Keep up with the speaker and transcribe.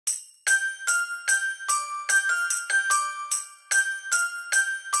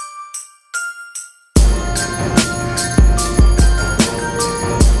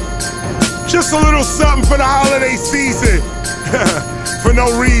Just a little something for the holiday season. For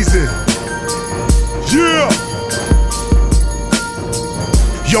no reason. Yeah.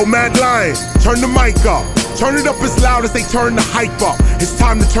 Yo, Mad Lion, turn the mic up. Turn it up as loud as they turn the hype up. It's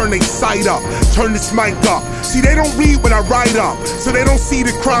time to turn their sight up. Turn this mic up. See, they don't read when I write up, so they don't see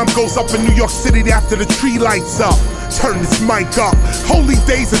the crime goes up in New York City after the tree lights up. Turn this mic up. Holy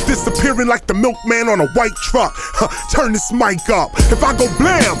days are disappearing like the milkman on a white truck. Turn this mic up. If I go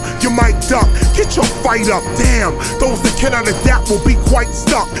blam, your mic duck. Get your fight up. Damn, those that cannot adapt will be quite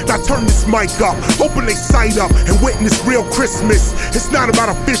stuck. Now turn this mic up. Open their sight up and witness real Christmas. It's not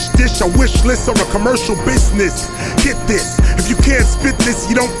about a fish dish, a wish list, or a commercial business. Get this. If you can't spit this,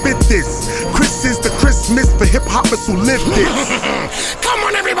 you don't fit this. Chris is the Christmas for hip-hoppers who live this. Come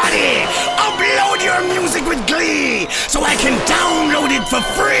on, everybody! Upload your music with glee, so I can download it for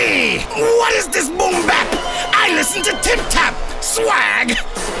free! What is this boom bap? I listen to Tip Tap! Swag!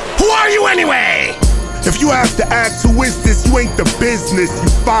 Who are you anyway? If you have to ask who is this, you ain't the business, you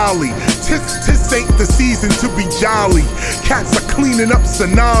folly. Tis ain't the season to be jolly. Cats are cleaning up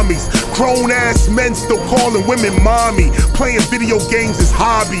tsunamis. Grown-ass men still calling women mommy. Playing video games as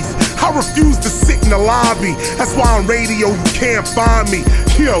hobbies. I refuse to sit in the lobby. That's why on radio you can't find me.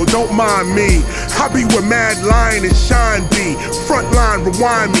 Yo, don't mind me. I be with Mad Lion and Shine B. Frontline,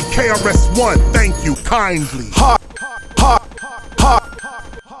 rewind me. KRS-One, thank you kindly.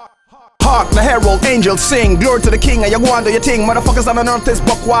 Hark, the herald angels sing, glory to the king, and you go on do your thing. Motherfuckers on the north is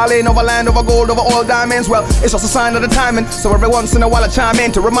buck wildin' over land, over gold, over all diamonds. Well, it's just a sign of the timing, so every once in a while I chime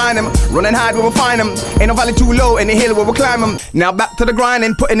in to remind them. Running hard we will find them, ain't no valley too low, any hill we will climb them. Now back to the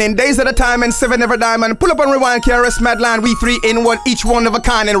grinding, putting in days at a time and 7 every diamond. Pull up and rewind, KRS Mad Lion, we 3 in 1, each one of a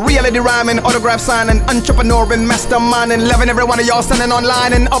kind. And reality rhyming, autograph signing, entrepreneur and mastermind, and loving every one of y'all standing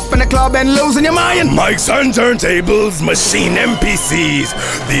online and up in the club and losing your mind. Mics and turntables, machine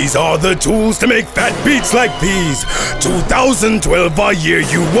MPCs, these are the tools to make fat beats like these. 2012 a year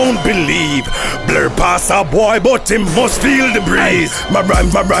you won't believe. Blur past a boy, but him must feel the breeze. My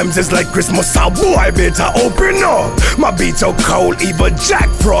rhymes is like Christmas, a boy better open up. My beats are cold, even Jack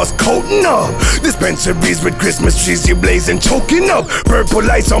Frost coating up. Dispensaries with Christmas trees, you blazing, choking up. Purple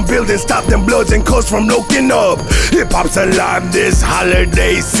lights on buildings, stop them bloods and coast from looking up. Hip-hop's alive this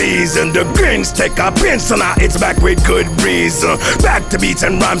holiday season. The Grinch take a pinch, so now it's back with good reason. Back to beats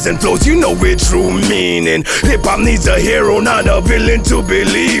and rhymes and flows, you know with true meaning. Hip-hop needs a hero, not a villain to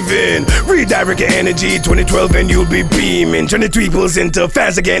believe in. Redirect your energy, 2012 and you'll be beaming. Turn the tweeples into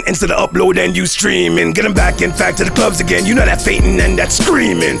fans again instead of upload and you streaming. Get them back in fact to the clubs again, you know that fainting and that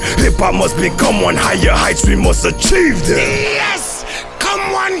screaming. Hip-hop must become one higher heights, we must achieve them. Yes! Come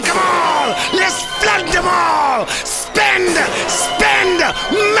on, come on! Let's flood them all! Spend!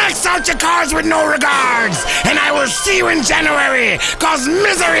 Max out your cars with no regards! And I will see you in January, cause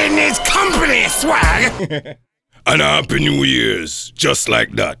misery needs company, swag! And Happy New Year's, just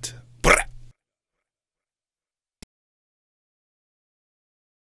like that.